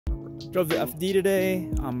Drove the FD today.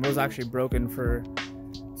 It was actually broken for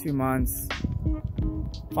 2 months.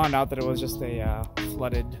 Found out that it was just a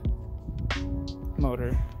flooded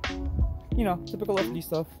motor. You know, typical FD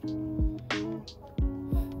stuff.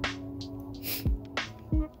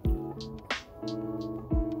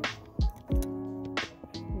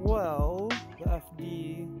 Well, the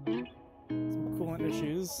FD, some coolant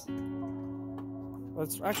issues. Well,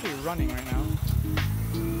 it's actually running right now.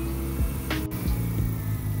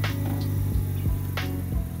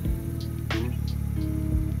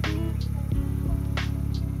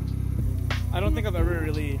 I don't think I've ever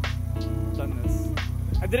really done this.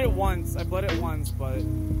 I did it once, I bled it once, but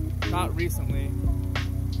not recently.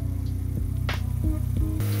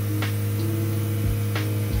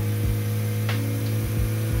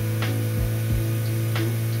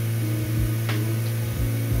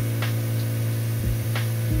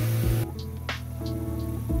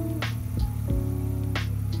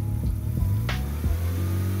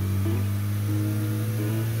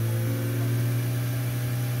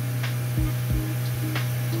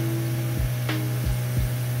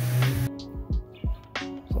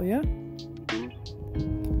 So yeah,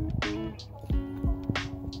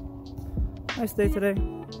 nice day today.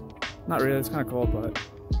 Not really, it's kind of cold, but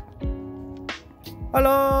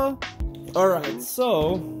hello. All right,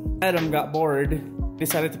 so Adam got bored,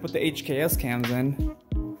 decided to put the HKS cams in.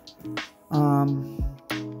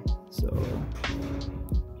 So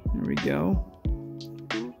here we go.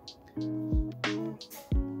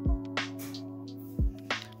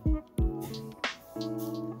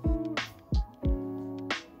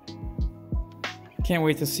 Can't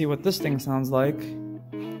wait to see what this thing sounds like.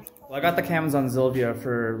 Well, I got the cams on Zilvia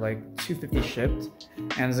for like $250 shipped,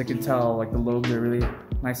 and as you can tell, like the lobes are really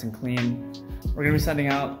nice and clean. We're gonna be sending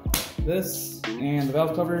out this and the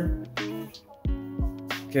valve cover,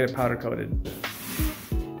 get it powder coated.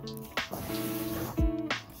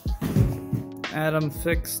 Adam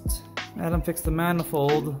fixed the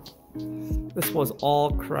manifold. This was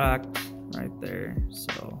all cracked right there,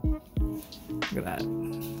 so look at that.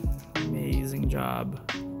 Amazing job.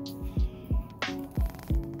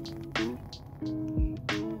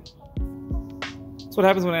 That's what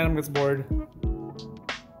happens when Adam gets bored.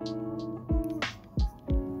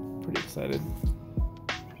 Pretty excited.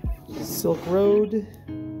 Silk Road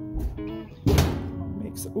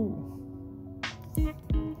makes, ooh.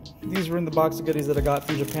 These were in the box of goodies that I got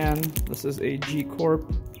from Japan. This is a G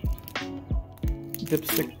Corp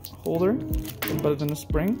dipstick holder embedded in a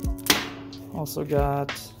spring. Also got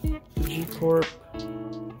the G Corp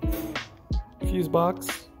fuse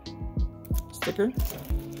box sticker,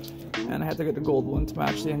 and I had to get the gold one to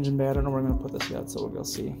match the engine bay. I don't know where I'm going to put this yet, so we'll go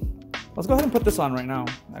see. Let's go ahead and put this on right now,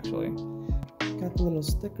 actually. Got the little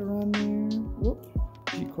sticker on there. Whoop,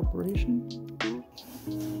 G Corporation.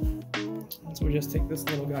 So we just take this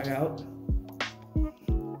little guy out.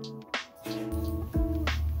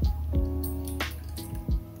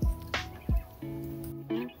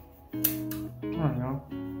 There we go.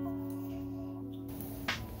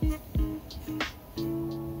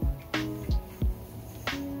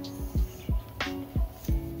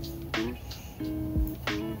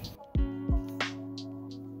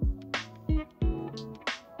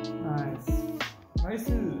 Nice. Nice.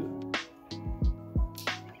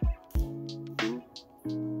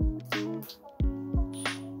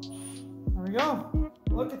 There we go.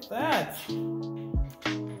 Look at that.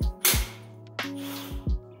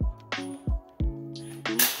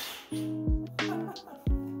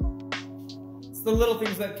 It's the little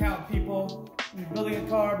things that count, people. You're building a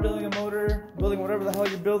car, building a motor, building whatever the hell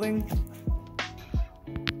you're building.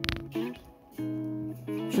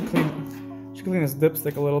 Should clean this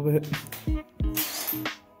dipstick a little bit.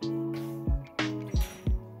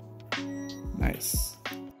 Nice.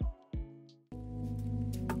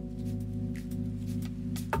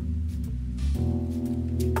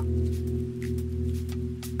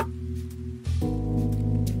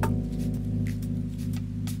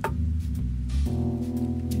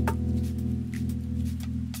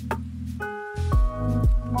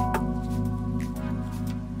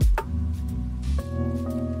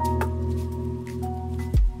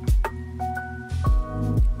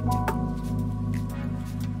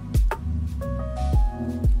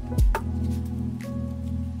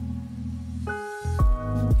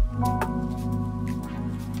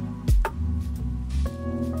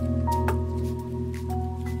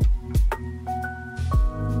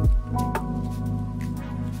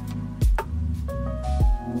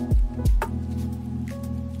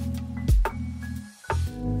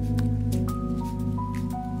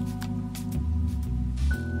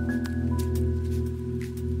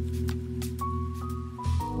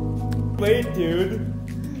 late, dude.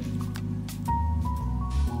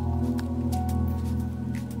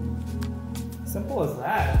 Simple as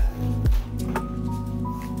that.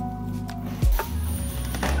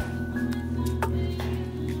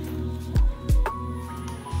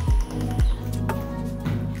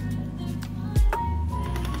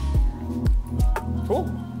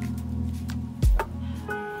 Cool.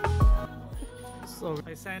 So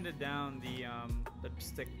I sanded down the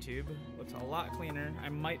stick tube. Looks a lot cleaner. I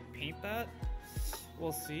might paint that.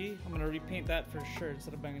 We'll see. I'm gonna repaint that for sure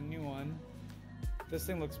instead of buying a new one. This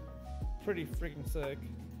thing looks pretty freaking sick.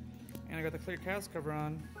 And I got the clear cast cover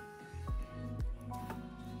on.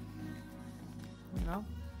 You know?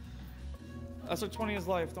 SR20 is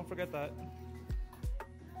life, don't forget that.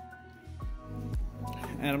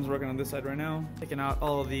 Adam's working on this side right now, taking out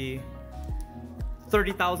all of the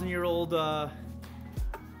 30,000-year-old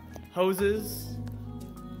hoses.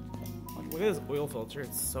 Look at this oil filter,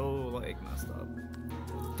 it's so like messed up.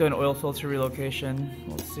 Doing oil filter relocation,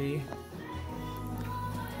 we'll see.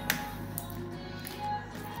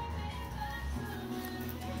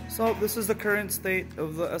 So this is the current state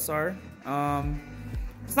of the SR.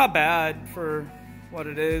 It's not bad for what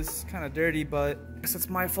it is, kind of dirty, but I guess it's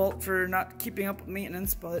my fault for not keeping up with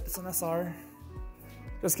maintenance, but it's an SR.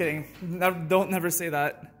 Just kidding, don't never say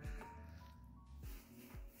that.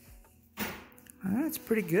 That's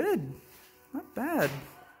pretty good, not bad.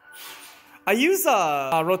 I use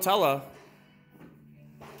Rotella.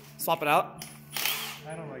 Swap it out.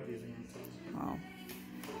 I don't like using it. Oh.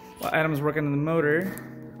 Well, Adam's working on the motor.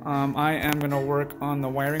 I am gonna work on the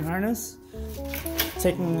wiring harness,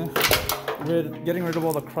 getting rid of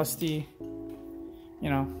all the crusty, you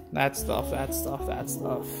know, that stuff,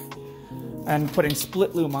 and putting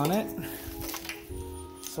split loom on it.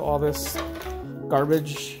 So all this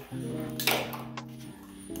garbage.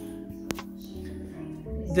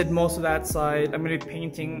 Did most of that side. I'm gonna be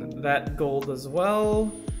painting that gold as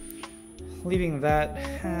well. Leaving that,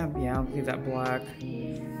 yeah, I'll leave that black,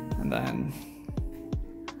 and then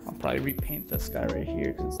I'll probably repaint this guy right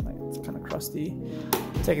here because it's kind of crusty.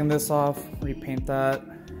 Taking this off, repaint that.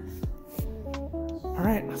 All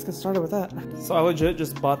right, let's get started with that. So I legit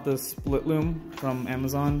just bought this split loom from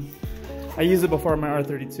Amazon. I used it before on my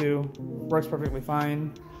R32. Works perfectly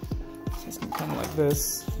fine. So it's gonna come like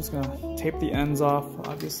this. Just gonna tape the ends off,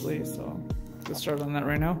 obviously. So let's get started on that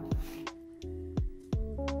right now.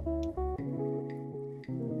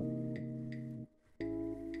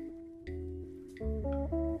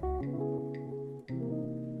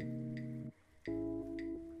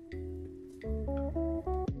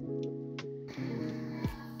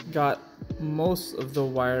 Got most of the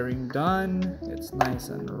wiring done. It's nice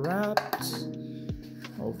and wrapped.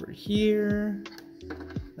 Over here,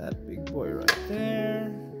 that big boy right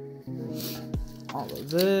there. All of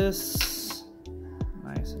this,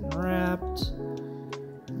 nice and wrapped.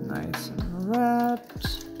 Nice and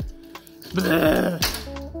wrapped. Blech.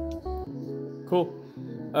 Cool.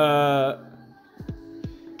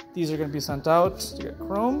 These are gonna be sent out to get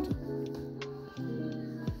chromed.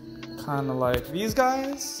 Kind of like these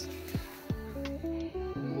guys.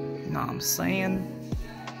 Know what I'm saying?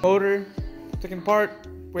 Motor, taking apart,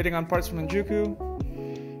 waiting on parts from Ninjuku.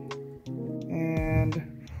 And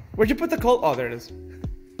where'd you put the cold? Oh, there it is.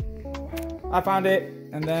 I found it,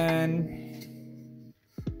 and then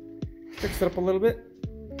fixed it up a little bit.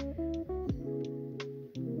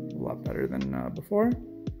 A lot better than before.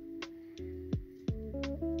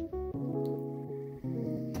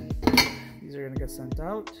 These are gonna get sent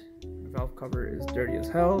out. Valve cover is dirty as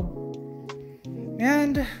hell,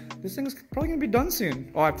 and this thing is probably gonna be done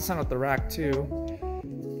soon. Oh, I have to send out the rack too,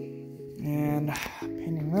 and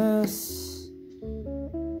painting this.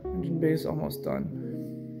 Engine base almost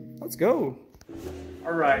done. Let's go.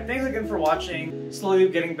 All right, thanks again for watching. Slowly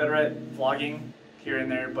getting better at vlogging here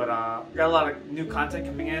and there, but got a lot of new content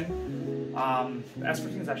coming in. The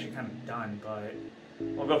S14 is actually kind of done, but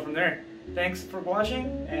we'll go from there. Thanks for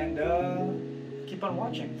watching, and keep on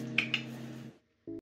watching.